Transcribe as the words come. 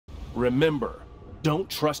Remember, don't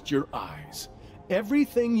trust your eyes.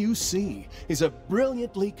 Everything you see is a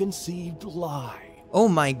brilliantly conceived lie. Oh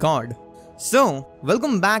my god. So,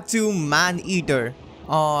 welcome back to ManEater.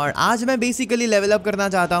 और आज मैं basically level up करना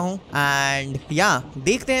चाहता हूँ and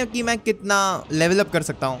देखते हैं कि मैं कितना लेवल अप कर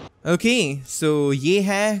सकता हूँ. ओके, सो ये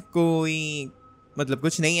है कोई मतलब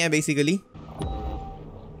कुछ नहीं है बेसिकली.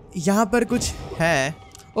 यहाँ पर कुछ है.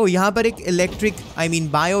 ओ, यहाँ पर एक इलेक्ट्रिक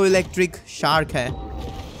बायो इलेक्ट्रिक शार्क है.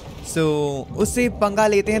 सो उससे पंगा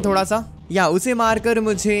लेते हैं थोड़ा सा. उसे मारकर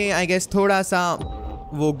मुझे आई गेस थोड़ा सा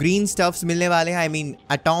वो ग्रीन स्टफ्स मिलने वाले हैं.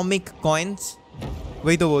 एटॉमिक कॉइन्स,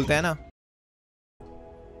 वही तो बोलते हैं ना.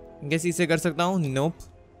 गेस इसे कर सकता हूँ. नोप.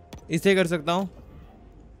 इसे कर सकता हूँ.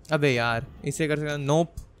 अबे यार, इसे कर सकता हूँ.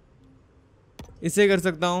 नोप. इसे कर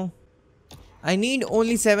सकता हूँ. I need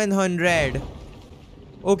only 700.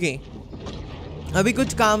 ओके, अभी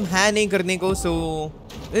कुछ काम है नहीं करने को, सो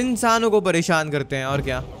इंसानों को परेशान करते हैं और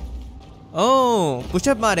क्या. ओह,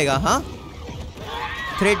 पुशअप मारेगा. हाँ,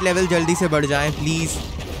 थ्रेट लेवल जल्दी से बढ़ जाए प्लीज़.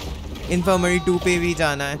 इन्फर्मरी 2 पे भी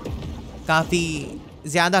जाना है. काफ़ी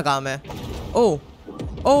ज़्यादा काम है. ओह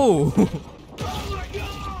ओह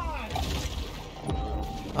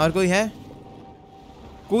और कोई है?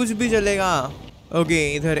 कुछ भी चलेगा.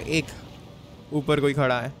 ओके, इधर एक ऊपर कोई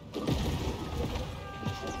खड़ा है.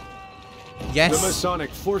 Yes. The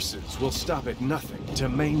Masonic forces will stop at nothing to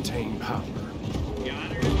maintain power.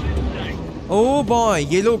 Oh boy,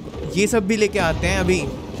 ये लोग ये सब भी लेके आते हैं अभी.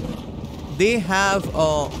 They have a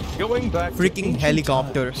freaking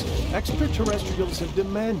helicopter. Extraterrestrials have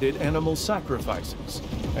demanded animal sacrifices,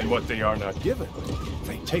 and what they are not given,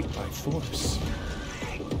 they take by force.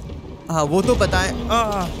 हाँ, वो तो पता है.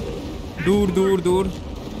 दूर दूर दूर.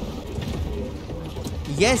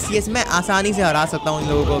 यस, मैं आसानी से हरा सकता हूँ इन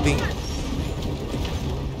लोगों को अभी.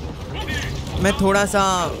 मैं थोड़ा सा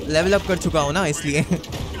लेवल अप कर चुका हूँ ना, इसलिए.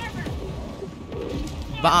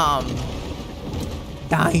 बाम.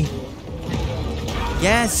 डाई.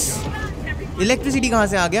 यस. इलेक्ट्रिसिटी कहाँ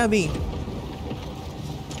से आ गया अभी?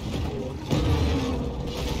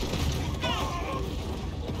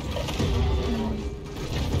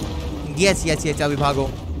 यस. अभी भागो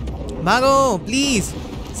भागो प्लीज.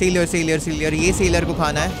 सेलियर. ये सेलियर को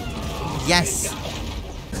खाना है. यस.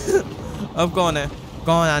 अब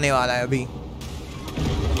कौन आने वाला है अभी?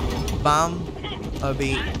 बाम.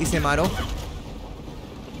 अभी इसे मारो.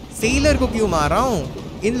 सेलर को क्यों मार रहा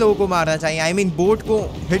हूँ? इन लोगों को मारना चाहिए. बोट को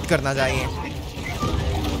हिट करना चाहिए.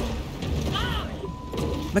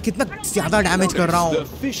 मैं कितना ज्यादा डैमेज कर रहा हूँ.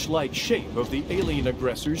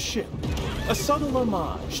 A subtle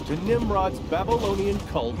homage to Nimrod's Babylonian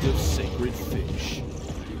cult of sacred fish.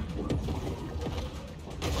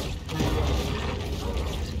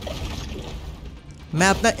 मैं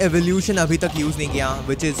अपना एवोल्यूशन अभी तक यूज नहीं किया,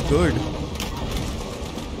 which is good.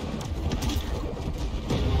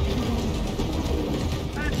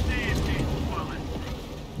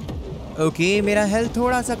 ओके, मेरा हेल्थ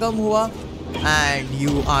थोड़ा सा कम हुआ एंड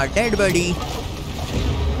यू आर डेड बडी.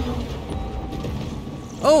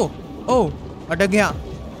 ओह, अटक गया.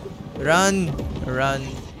 रन.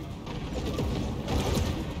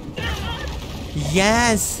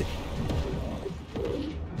 यस.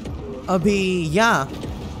 अभी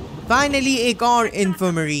फाइनली एक और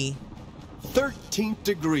infirmary. 13th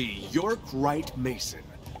degree York Right Mason,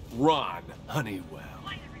 Ron Honeywell.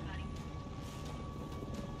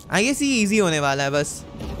 I guess ये इजी होने वाला है बस.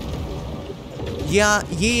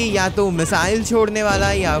 या तो मिसाइल छोड़ने वाला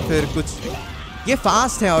है या फिर कुछ. ये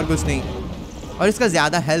फास्ट है और कुछ नहीं, और इसका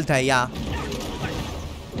ज्यादा हेल्थ है.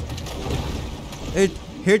 It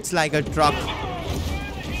hits like a truck.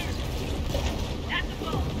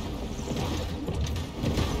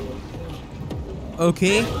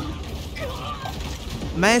 Okay,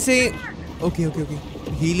 मैं इसे ओके.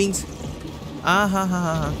 हीलिंग्स.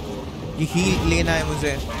 हाँ, ये हील लेना है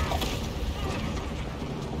मुझे.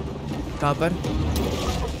 कहाँ पर?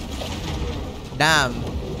 डैम.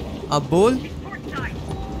 अब बोल.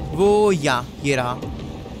 वो ये रहा.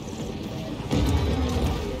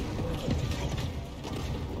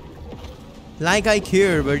 लाइक आई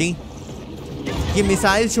केयर बडी. ये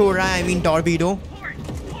मिसाइल छोड़ रहा है. टॉर्पीडो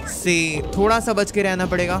से थोड़ा सा बच के रहना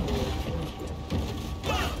पड़ेगा.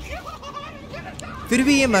 फिर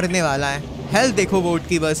भी ये मरने वाला है. हेल्थ देखो बोट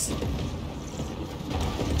की बस.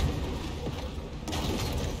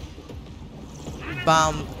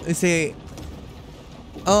 बाम. इसे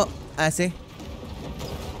ऐसे.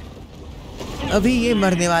 अभी ये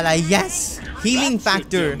मरने वाला है. Yes. Healing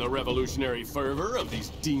factor.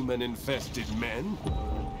 Demon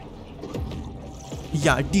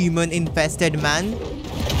infested man.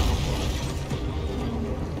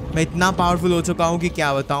 मैं इतना पावरफुल हो चुका हूँ कि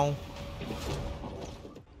क्या बताऊँ।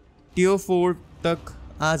 टियर 4 तक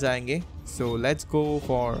आ जाएंगे। So let's go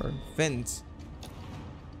for fins.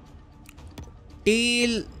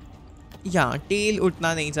 Tell, या टेल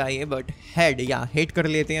उठना नहीं चाहिए, बट हेड, या हिट कर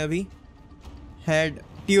लेते हैं अभी। हेड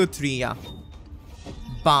टियर 3, या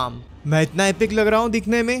बाम। मैं इतना एपिक लग रहा हूँ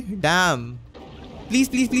दिखने में, dam. Please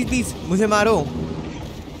please please please मुझे मारो।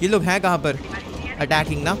 ये लोग हैं कहाँ पर?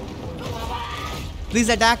 अटैकिंग ना?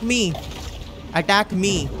 Please attack me, attack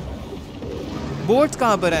me. Boats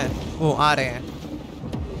कहाँ पर हैं? वो आ रहे हैं।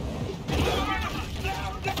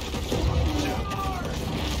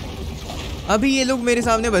 अभी ये लोग मेरे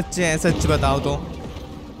सामने बच्चे हैं, सच बताओ तो।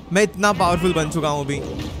 मैं इतना पावरफुल बन चुका हूँ अभी,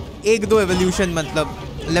 1-2 एवोल्यूशन मतलब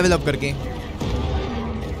लेवल अप करके।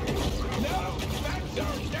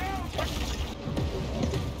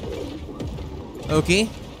 ओके,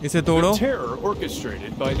 इसे तोड़ो। The terror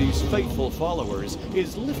orchestrated by these faithful followers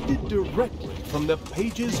is lifted directly from the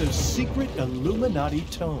pages of secret Illuminati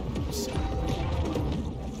tomes.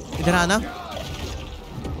 इधर आना।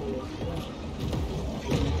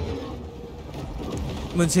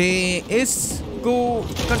 मुझे इसको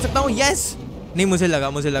कर सकता हूँ, यस। नहीं, मुझे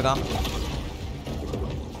लगा।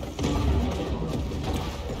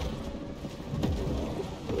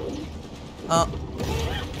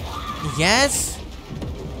 यस।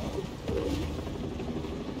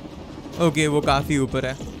 ओके, वो काफी ऊपर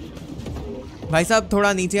है। भाई साहब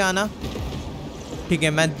थोड़ा नीचे आना। ठीक है,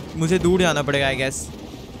 मुझे दूर जाना पड़ेगा आई गेस।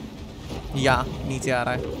 या नीचे आ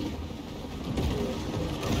रहा है।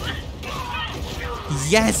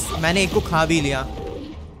 यस, मैंने एक को खा भी लिया।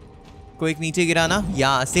 कोई एक नीचे गिराना।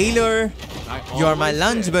 या seller, you are my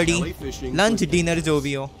lunch buddy, lunch dinner जो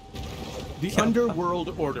भी हो। The underworld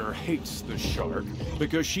order hates the shark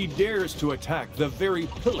because she dares to attack the very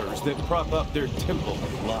pillars that prop up their temple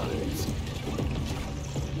of lies.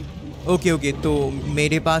 Okay, तो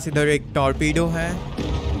मेरे पास इधर एक टॉर्पीडो है।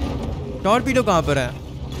 Torpedo कहाँ पर है?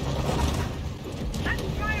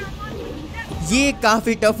 ये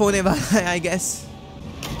काफी टफ होने वाला है आई गेस।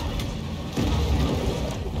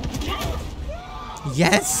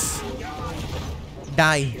 Yes,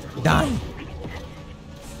 die.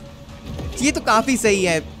 ये तो काफी सही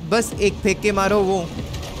है, बस एक फेंक के मारो वो।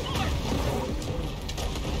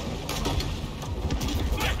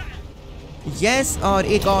 यस, और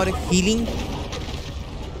एक और हीलिंग।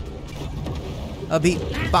 अभी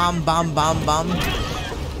balm balm balm balm,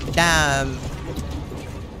 dam.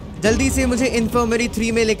 जल्दी से मुझे इन्फर्मरी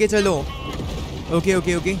 3 में लेके चलो। ओके,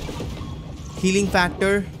 हीलिंग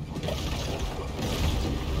फैक्टर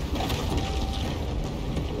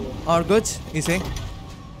और कुछ इसे।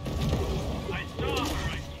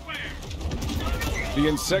 The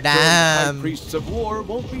insectoid high priests of war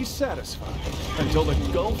won't be satisfied until the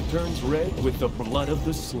gulf turns red with the blood of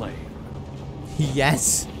the slain. Yes.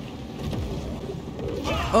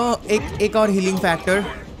 एक और healing factor.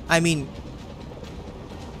 I mean.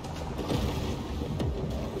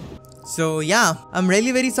 So yeah, I'm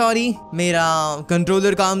really very sorry. मेरा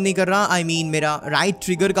controller काम नहीं कर रहा। I mean मेरा right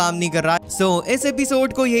trigger काम नहीं कर रहा। So इस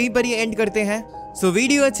एपिसोड को यहीं पर ही एंड करते हैं।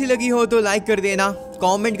 वीडियो अच्छी लगी हो तो लाइक कर देना,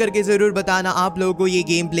 कमेंट करके ज़रूर बताना आप लोगों को ये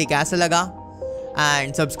गेम प्ले कैसा लगा,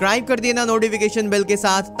 एंड सब्सक्राइब कर देना नोटिफिकेशन बेल के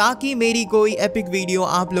साथ, ताकि मेरी कोई एपिक वीडियो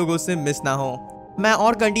आप लोगों से मिस ना हो। मैं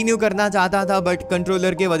और कंटिन्यू करना चाहता था, बट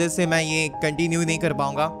कंट्रोलर के वजह से मैं ये कंटिन्यू नहीं कर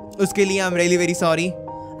पाऊंगा। उसके लिए I am really very sorry,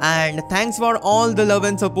 and thanks for all the love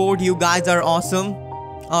and support, you guys are awesome.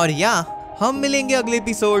 और या हम मिलेंगे अगले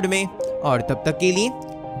एपिसोड में, और तब तक के लिए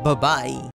बाय बाय।